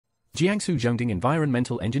Jiangsu Zhongding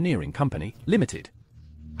Environmental Engineering Company, Limited.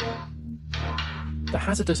 The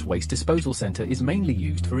Hazardous Waste Disposal Center is mainly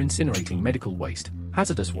used for incinerating medical waste,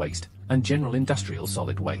 hazardous waste, and general industrial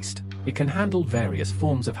solid waste. It can handle various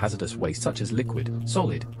forms of hazardous waste such as liquid,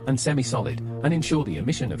 solid, and semi-solid, and ensure the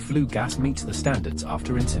emission of flue gas meets the standards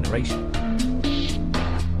after incineration.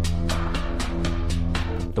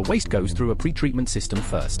 The waste goes through a pretreatment system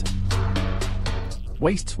first.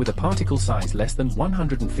 Wastes with a particle size less than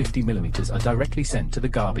 150 mm are directly sent to the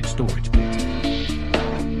garbage storage pit.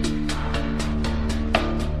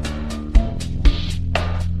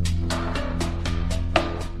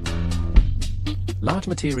 Large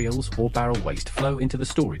materials or barrel waste flow into the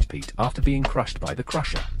storage pit after being crushed by the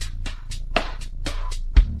crusher.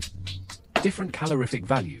 Different calorific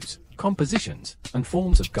values, compositions, and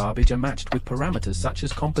forms of garbage are matched with parameters such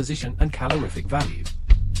as composition and calorific value.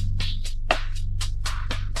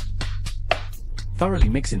 Thoroughly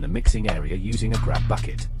mix in the mixing area using a grab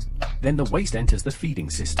bucket. Then the waste enters the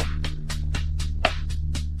feeding system.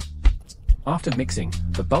 After mixing,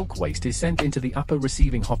 the bulk waste is sent into the upper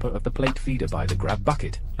receiving hopper of the plate feeder by the grab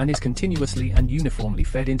bucket, and is continuously and uniformly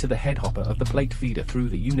fed into the head hopper of the plate feeder through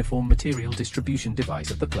the uniform material distribution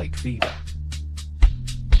device of the plate feeder.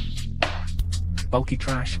 Bulky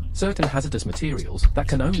trash, certain hazardous materials that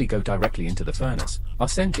can only go directly into the furnace, are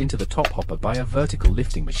sent into the top hopper by a vertical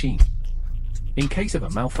lifting machine. In case of a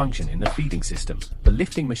malfunction in the feeding system, the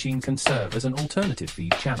lifting machine can serve as an alternative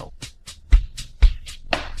feed channel.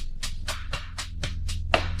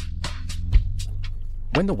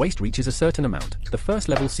 When the waste reaches a certain amount, the first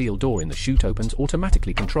level seal door in the chute opens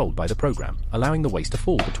automatically, controlled by the program, allowing the waste to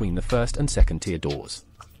fall between the first and second tier doors.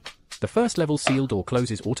 The first level seal door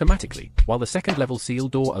closes automatically, while the second level seal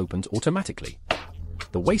door opens automatically.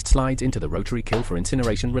 The waste slides into the rotary kiln for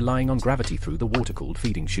incineration, relying on gravity through the water-cooled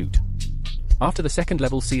feeding chute. After the second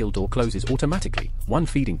level seal door closes automatically, one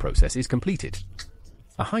feeding process is completed.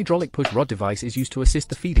 A hydraulic push rod device is used to assist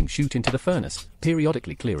the feeding chute into the furnace,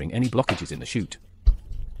 periodically clearing any blockages in the chute.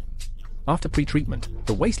 After pretreatment,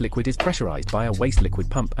 the waste liquid is pressurized by a waste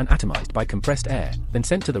liquid pump and atomized by compressed air, then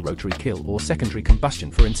sent to the rotary kiln or secondary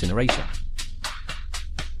combustion for incineration.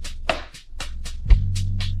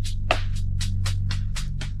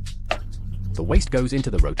 The waste goes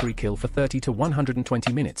into the rotary kiln for 30 to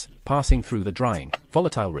 120 minutes, passing through the drying,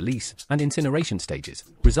 volatile release, and incineration stages,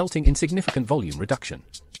 resulting in significant volume reduction.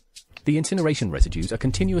 The incineration residues are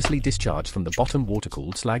continuously discharged from the bottom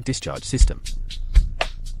water-cooled slag discharge system.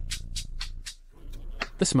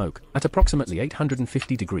 The smoke, at approximately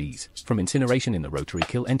 850 degrees, from incineration in the rotary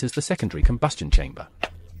kiln enters the secondary combustion chamber.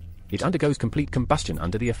 It undergoes complete combustion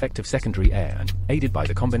under the effect of secondary air and, aided by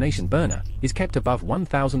the combination burner, is kept above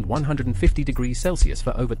 1150 degrees Celsius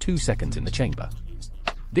for over 2 seconds in the chamber.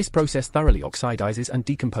 This process thoroughly oxidizes and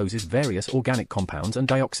decomposes various organic compounds and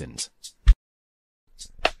dioxins.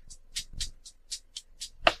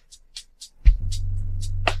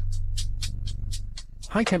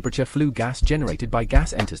 High-temperature flue gas generated by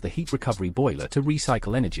gas enters the heat recovery boiler to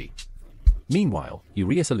recycle energy. Meanwhile,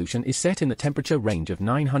 urea solution is set in the temperature range of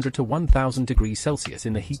 900 to 1000 degrees Celsius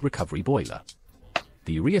in the heat recovery boiler.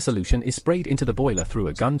 The urea solution is sprayed into the boiler through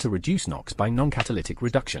a gun to reduce NOx by non-catalytic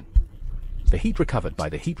reduction. The heat recovered by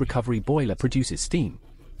the heat recovery boiler produces steam.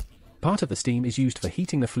 Part of the steam is used for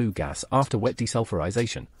heating the flue gas after wet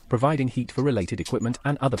desulfurization, providing heat for related equipment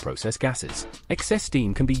and other process gases. Excess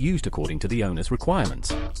steam can be used according to the owner's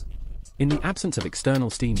requirements. In the absence of external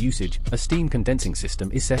steam usage, a steam condensing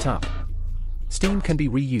system is set up. Steam can be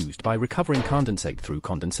reused by recovering condensate through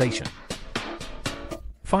condensation.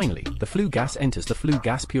 Finally, the flue gas enters the flue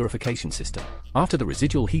gas purification system. After the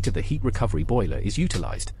residual heat of the heat recovery boiler is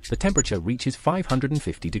utilized, the temperature reaches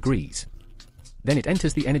 550 degrees. Then it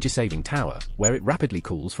enters the energy-saving tower, where it rapidly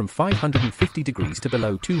cools from 550 degrees to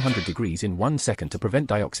below 200 degrees in 1 second to prevent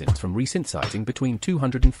dioxins from resynthesizing between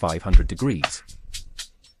 200 and 500 degrees.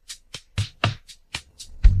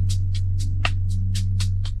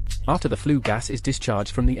 After the flue gas is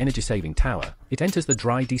discharged from the energy-saving tower, it enters the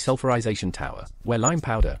dry desulfurization tower, where lime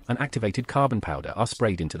powder and activated carbon powder are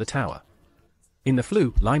sprayed into the tower. In the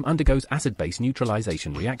flue, lime undergoes acid-base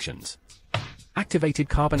neutralization reactions. Activated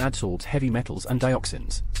carbon adsorbs heavy metals and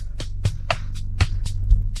dioxins.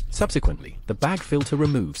 Subsequently, the bag filter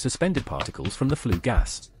removes suspended particles from the flue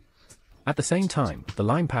gas. At the same time, the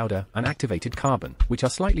lime powder and activated carbon, which are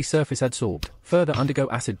slightly surface adsorbed, further undergo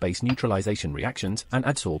acid-base neutralization reactions and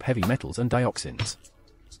adsorb heavy metals and dioxins.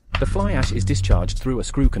 The fly ash is discharged through a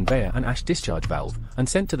screw conveyor and ash discharge valve and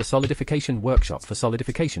sent to the solidification workshop for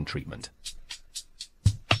solidification treatment.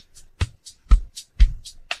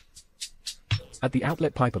 At the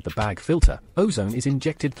outlet pipe of the bag filter, ozone is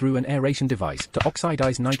injected through an aeration device to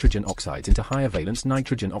oxidize nitrogen oxides into higher valence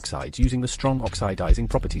nitrogen oxides using the strong oxidizing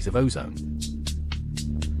properties of ozone.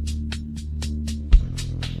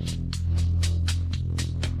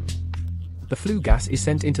 The flue gas is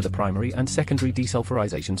sent into the primary and secondary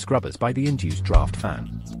desulfurization scrubbers by the induced draft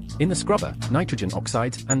fan. In the scrubber, nitrogen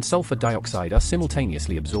oxides and sulfur dioxide are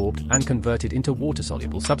simultaneously absorbed and converted into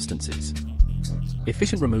water-soluble substances.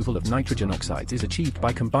 Efficient removal of nitrogen oxides is achieved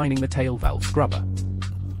by combining the tail valve scrubber.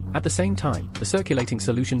 At the same time, the circulating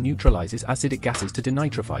solution neutralizes acidic gases to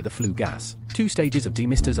denitrify the flue gas. 2 stages of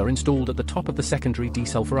demisters are installed at the top of the secondary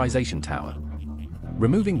desulfurization tower.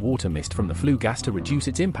 Removing water mist from the flue gas to reduce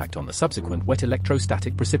its impact on the subsequent wet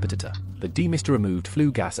electrostatic precipitator. The demister removed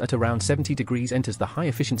flue gas at around 70 degrees enters the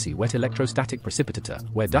high-efficiency wet electrostatic precipitator,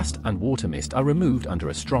 where dust and water mist are removed under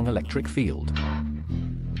a strong electric field.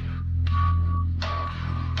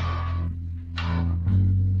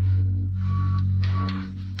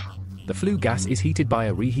 The flue gas is heated by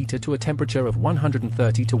a reheater to a temperature of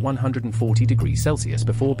 130 to 140 degrees Celsius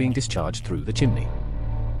before being discharged through the chimney.